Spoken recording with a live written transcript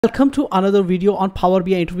Welcome to another video on Power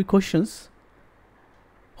BI interview questions.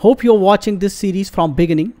 Hope you're watching this series from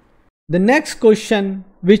beginning. The next question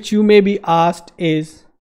which you may be asked is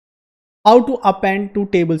how to append two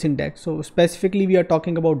tables in DAX. So specifically we are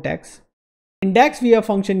talking about DAX. In DAX we have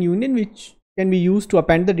function union which can be used to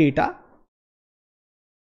append the data.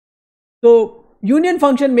 So union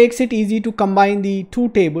function makes it easy to combine the two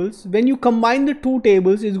tables. When you combine the two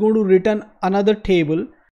tables, it's going to return another table,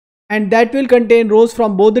 and that will contain rows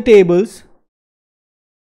from both the tables.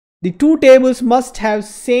 The two tables must have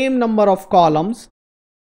same number of columns.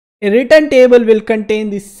 A written table will contain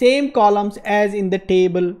the same columns as in the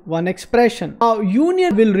table 1 expression. Now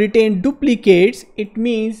union will retain duplicates. It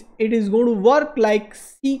means it is going to work like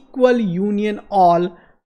SQL Union all,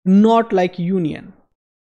 not like union.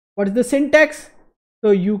 What is the syntax?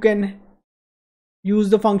 So you can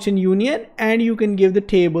use the function union and you can give the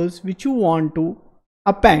tables which you want to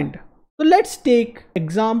append. So let's take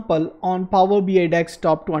example on Power BI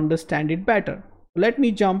desktop to understand it better. Let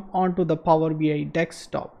me jump onto the Power BI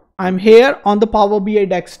desktop. I'm here on the Power BI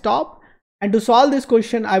desktop, and to solve this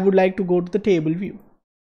question I would like to go to the table view.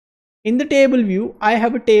 In the table view I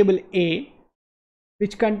have a table A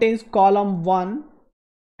which contains column 1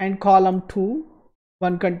 and column 2.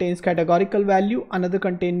 One contains categorical value, another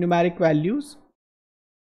contains numeric values.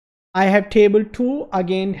 I have table 2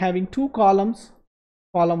 again having two columns,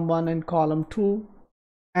 column 1 and column 2,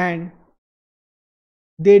 and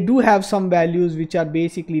they do have some values which are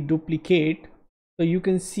basically duplicate. So you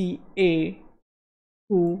can see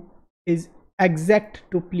A2 is exact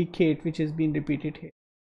duplicate which has been repeated here.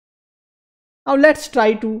 Now let's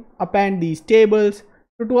try to append these tables.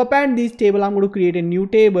 So to append these tables I'm going to create a new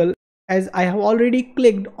table. As I have already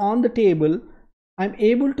clicked on the table, I'm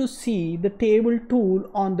able to see the table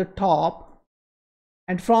tool on the top,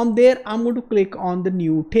 and from there I'm going to click on the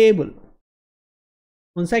new table.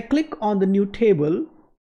 Once I click on the new table,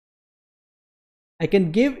 I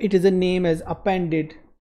can give it as a name as appended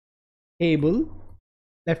table.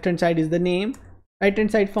 Left hand side is the name, right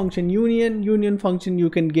hand side function union function you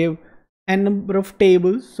can give n number of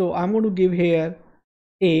tables. So I'm going to give here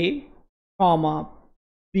A, comma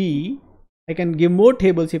B. I can give more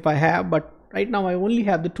tables if I have, but right now I only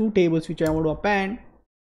have the two tables which I want to append.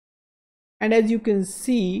 And as you can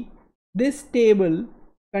see, this table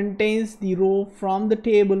contains the row from the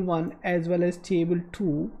table 1 as well as table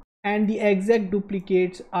 2, and the exact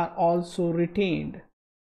duplicates are also retained.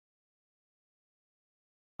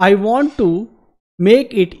 I want to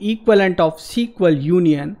make it equivalent of SQL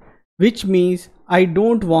Union, which means I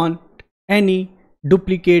don't want any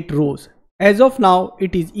duplicate rows. As of now,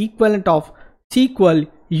 it is equivalent of SQL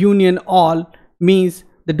Union all, means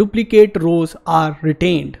the duplicate rows are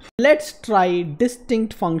retained. Let's try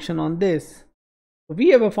distinct function on this. We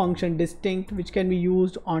have a function distinct which can be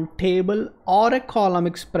used on table or a column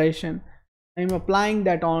expression. I'm applying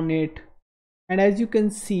that on it, and as you can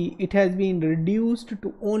see it has been reduced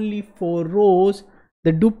to only 4 rows.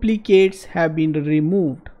 The duplicates have been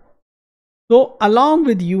removed. So along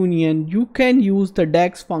with union you can use the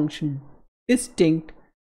DAX function distinct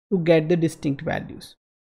to get the distinct values.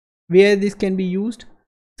 Where this can be used,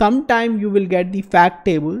 sometime you will get the fact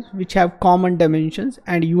tables which have common dimensions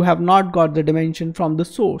and you have not got the dimension from the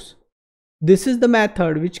source. This is the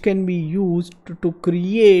method which can be used to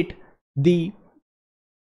create the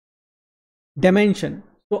dimension.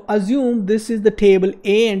 So assume this is the table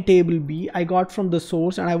A and table B I got from the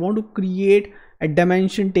source, and I want to create a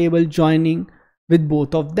dimension table joining with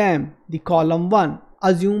both of them. The column 1,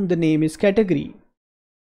 assume the name is category.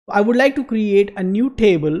 I would like to create a new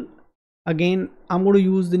table. Again I'm going to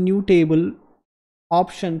use the new table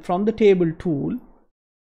option from the table tool.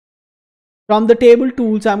 From the table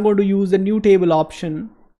tools I'm going to use the new table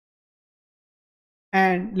option,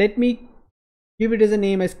 and let me give it as a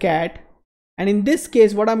name as cat. And in this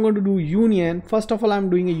case what I'm going to do, union. First of all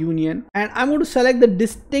I'm doing a union, and I'm going to select the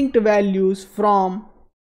distinct values from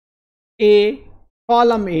A,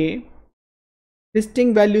 column A,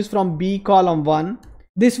 distinct values from B, column 1.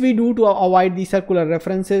 This we do to avoid the circular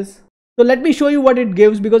references. So let me show you what it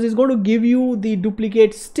gives, because it's going to give you the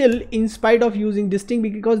duplicates still in spite of using distinct,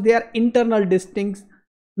 because they are internal distincts,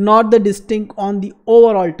 not the distinct on the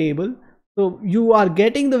overall table. So you are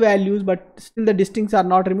getting the values but still the distincts are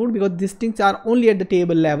not removed because distincts are only at the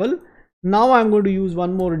table level. Now I'm going to use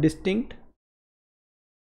one more distinct,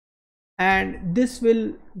 and this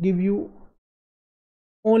will give you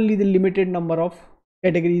only the limited number of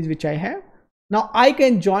categories which I have. Now I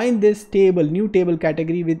can join this table, new table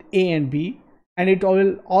category, with A and B, and it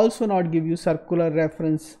will also not give you circular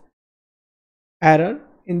reference error.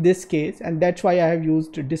 in this case, and that's why I have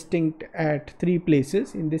used distinct at 3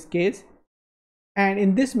 places in this case. And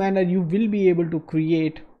in this manner you will be able to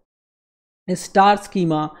create a star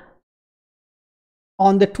schema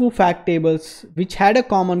on the 2 fact tables which had a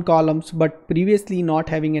common columns but previously not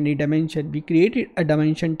having any dimension. We created a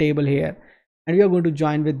dimension table here and we are going to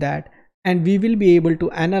join with that, and we will be able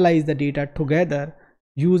to analyze the data together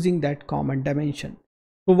using that common dimension.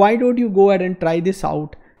 So why don't you go ahead and try this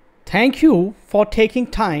out. Thank you for taking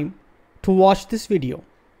time to watch this video.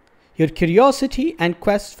 Your curiosity and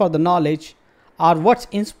quest for the knowledge are what's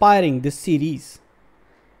inspiring this series.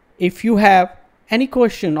 If you have any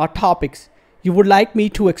question or topics you would like me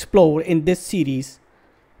to explore in this series,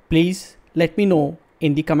 please let me know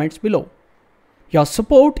in the comments below. Your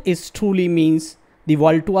support is truly means the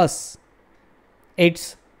world to us.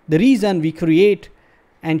 It's the reason we create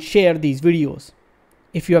and share these videos.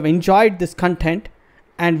 If you have enjoyed this content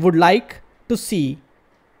and would like to see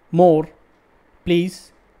more,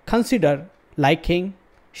 please consider liking,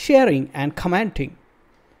 sharing and commenting.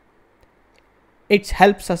 It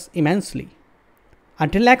helps us immensely.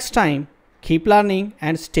 Until next time, keep learning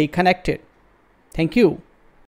and stay connected. Thank you.